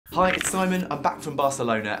Hi, it's Simon. I'm back from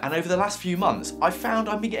Barcelona, and over the last few months, I've found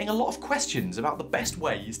I've been getting a lot of questions about the best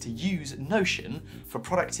ways to use Notion for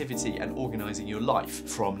productivity and organising your life.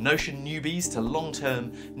 From Notion newbies to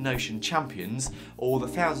long-term Notion champions, or the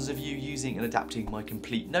thousands of you using and adapting my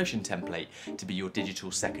complete Notion template to be your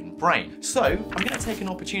digital second brain. So, I'm going to take an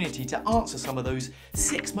opportunity to answer some of those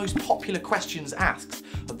 6 most popular questions asked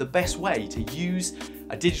of the best way to use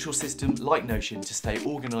a digital system like Notion to stay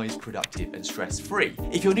organised, productive and stress-free.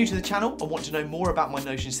 If you're new to the channel and want to know more about my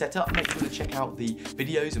Notion setup, make sure to check out the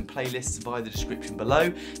videos and playlists via the description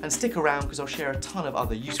below, and stick around because I'll share a ton of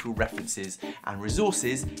other useful references and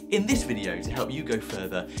resources in this video to help you go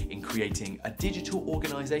further in creating a digital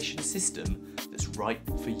organisation system that's right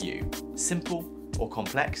for you. Simple or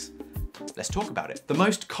complex? Let's talk about it. The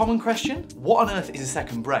most common question: what on earth is a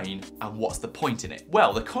second brain and what's the point in it?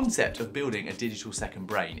 Well, the concept of building a digital second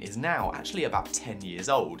brain is now actually about 10 years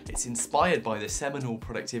old. It's inspired by the seminal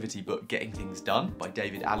productivity book Getting Things Done by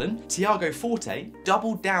David Allen. Tiago Forte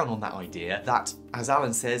doubled down on that idea that, as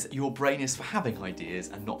Allen says, your brain is for having ideas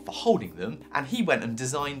and not for holding them, and he went and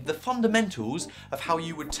designed the fundamentals of how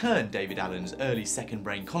you would turn David Allen's early second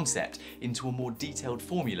brain concept into a more detailed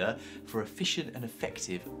formula for efficient and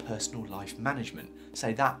effective personal life management.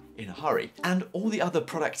 Say that in a hurry. And all the other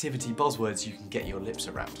productivity buzzwords you can get your lips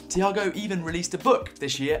around. Tiago even released a book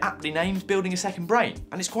this year aptly named Building a Second Brain,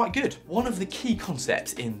 and it's quite good. One of the key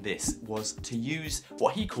concepts in this was to use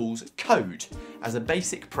what he calls code as a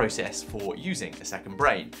basic process for using a second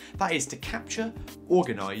brain. That is to capture,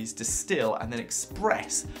 organise, distill and then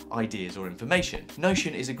express ideas or information.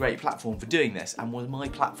 Notion is a great platform for doing this and was my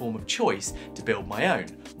platform of choice to build my own.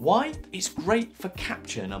 Why? It's great for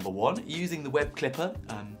capture, number one, using the web clipper,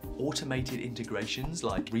 automated integrations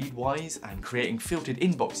like Readwise and creating filtered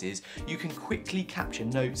inboxes. You can quickly capture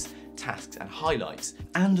notes, tasks and highlights.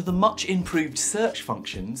 And the much improved search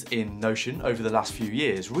functions in Notion over the last few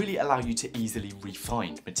years really allow you to easily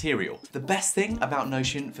re-find material. The best thing about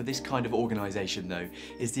Notion for this kind of organisation though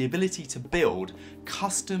is the ability to build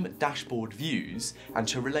custom dashboard views and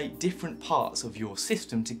to relate different parts of your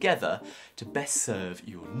system together to best serve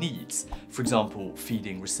your needs. For example,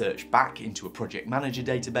 feeding research back into a project manager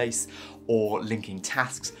database or linking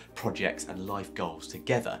tasks, projects and life goals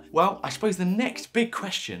together. Well, I suppose the next big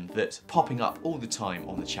question that's popping up all the time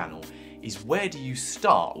on the channel is, where do you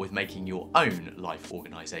start with making your own life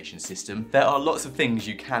organisation system? There are lots of things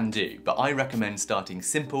you can do, but I recommend starting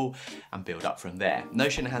simple and build up from there.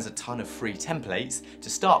 Notion has a ton of free templates to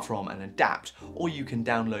start from and adapt, or you can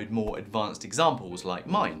download more advanced examples like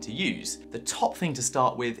mine to use. The top thing to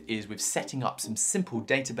start with is with setting up some simple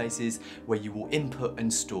databases where you will input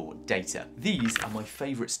and store data. These are my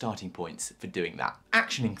favourite starting points for doing that.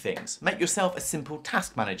 Actioning things. Make yourself a simple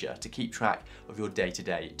task manager to keep track of your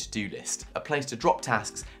day-to-day to-do list. A place to drop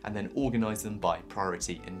tasks and then organise them by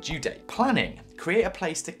priority and due date. Planning. Create a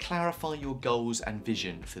place to clarify your goals and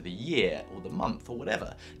vision for the year or the month or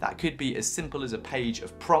whatever. That could be as simple as a page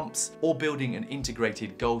of prompts or building an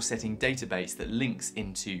integrated goal-setting database that links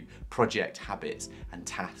into project habits and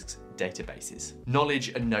tasks databases. Knowledge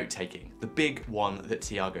and note-taking, the big one that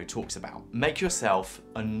Tiago talks about. Make yourself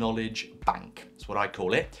a knowledge bank. That's what I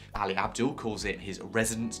call it. Ali Abdul calls it his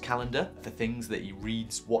residence calendar for things that he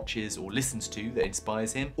reads, watches or listens to that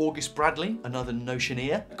inspires him. August Bradley, another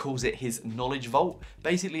Notioneer, calls it his knowledge vault.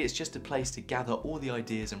 Basically, it's just a place to gather all the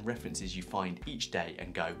ideas and references you find each day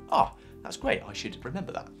and go, ah, that's great, I should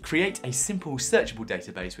remember that. Create a simple searchable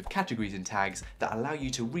database with categories and tags that allow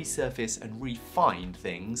you to resurface and refine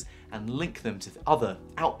things and link them to other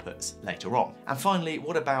outputs later on. And finally,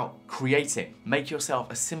 what about creating? Make yourself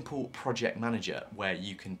a simple project manager where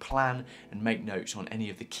you can plan and make notes on any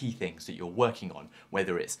of the key things that you're working on,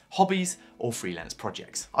 whether it's hobbies or freelance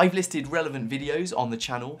projects. I've listed relevant videos on the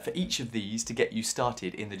channel for each of these to get you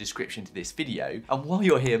started in the description to this video. And while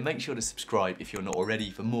you're here, make sure to subscribe if you're not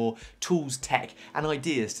already for more tools, tech and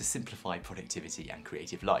ideas to simplify productivity and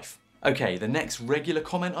creative life. Okay, the next regular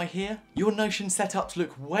comment I hear: your Notion setups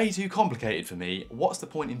look way too complicated for me. What's the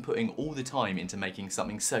point in putting all the time into making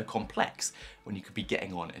something so complex when you could be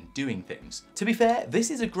getting on and doing things? To be fair, this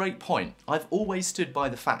is a great point. I've always stood by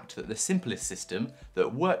the fact that the simplest system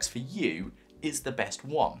that works for you is the best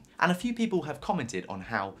one. And a few people have commented on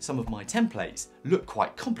how some of my templates look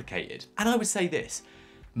quite complicated. And I would say this: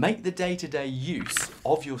 make the day-to-day use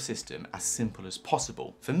of your system as simple as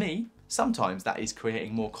possible. For me, sometimes that is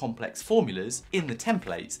creating more complex formulas in the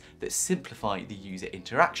templates that simplify the user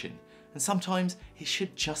interaction. And sometimes it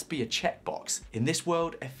should just be a checkbox. In this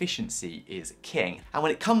world, efficiency is king. And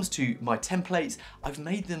when it comes to my templates, I've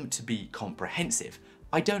made them to be comprehensive.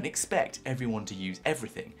 I don't expect everyone to use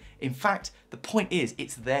everything. In fact, the point is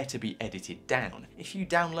it's there to be edited down. If you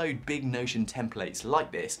download big Notion templates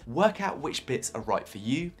like this, work out which bits are right for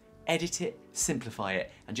you, edit it, simplify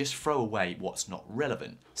it, and just throw away what's not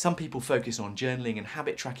relevant. Some people focus on journaling and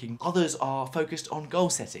habit tracking, others are focused on goal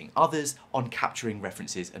setting, others on capturing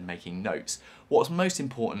references and making notes. What's most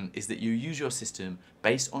important is that you use your system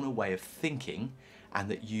based on a way of thinking and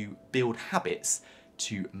that you build habits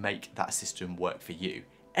to make that system work for you.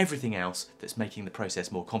 Everything else that's making the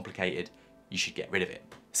process more complicated, you should get rid of it.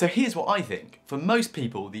 So here's what I think. For most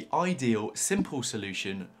people, the ideal simple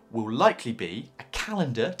solution will likely be a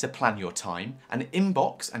calendar to plan your time, an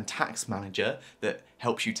inbox and task manager that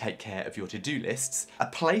helps you take care of your to-do lists, a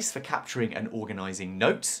place for capturing and organising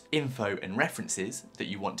notes, info and references that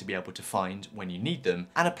you want to be able to find when you need them,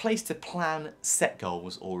 and a place to plan, set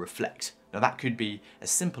goals or reflect. Now that could be as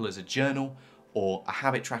simple as a journal or a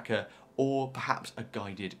habit tracker or perhaps a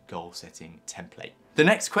guided goal setting template. The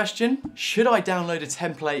next question, should I download a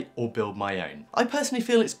template or build my own? I personally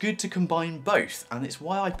feel it's good to combine both, and it's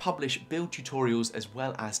why I publish build tutorials as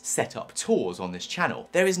well as setup tours on this channel.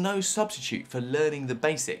 There is no substitute for learning the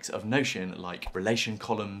basics of Notion, like relation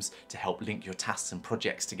columns to help link your tasks and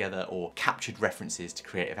projects together, or captured references to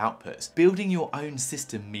creative outputs. Building your own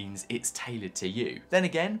system means it's tailored to you. Then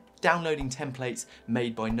again, downloading templates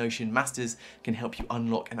made by Notion masters can help you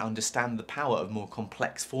unlock and understand the power of more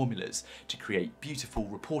complex formulas to create beautiful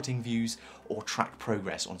reporting views or track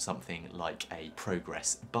progress on something like a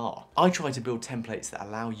progress bar. I try to build templates that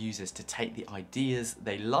allow users to take the ideas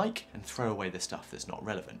they like and throw away the stuff that's not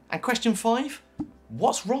relevant. And question 5,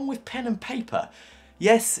 what's wrong with pen and paper?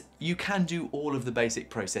 Yes, you can do all of the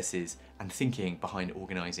basic processes and thinking behind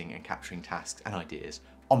organising and capturing tasks and ideas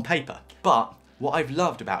on paper, but what I've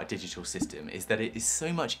loved about a digital system is that it is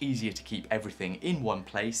so much easier to keep everything in one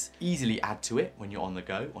place, easily add to it when you're on the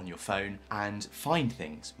go, on your phone, and find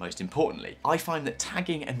things, most importantly. I find that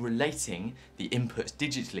tagging and relating the inputs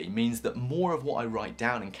digitally means that more of what I write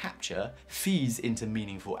down and capture feeds into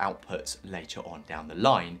meaningful outputs later on down the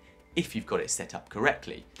line, if you've got it set up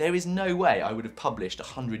correctly. There is no way I would have published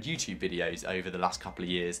 100 YouTube videos over the last couple of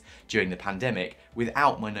years during the pandemic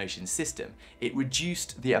without my Notion system. It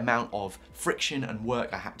reduced the amount of friction and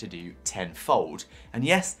work I had to do tenfold. And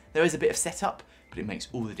yes, there is a bit of setup, but it makes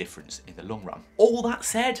all the difference in the long run. All that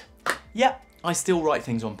said, yep, I still write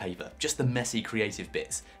things on paper, just the messy creative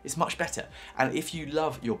bits. It's much better. And if you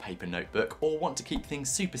love your paper notebook or want to keep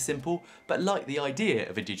things super simple, but like the idea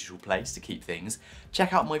of a digital place to keep things,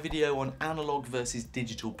 check out my video on analog versus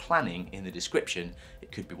digital planning in the description.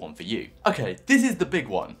 It could be one for you. Okay, this is the big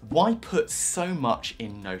one. Why put so much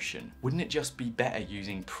in Notion? Wouldn't it just be better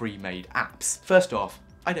using pre-made apps? First off,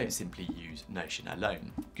 I don't simply use Notion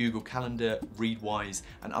alone. Google Calendar, Readwise,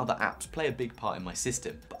 and other apps play a big part in my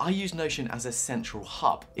system, but I use Notion as a central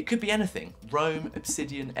hub. It could be anything. Roam,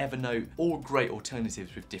 Obsidian, Evernote, all great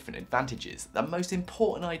alternatives with different advantages. The most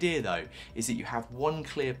important idea though is that you have one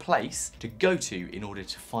clear place to go to in order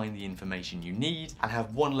to find the information you need and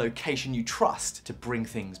have one location you trust to bring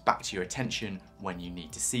things back to your attention when you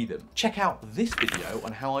need to see them. Check out this video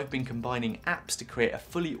on how I've been combining apps to create a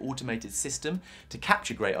fully automated system to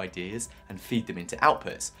capture great ideas and feed them into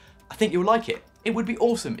outputs. I think you'll like it. It would be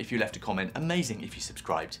awesome if you left a comment, amazing if you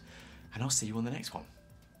subscribed, and I'll see you on the next one.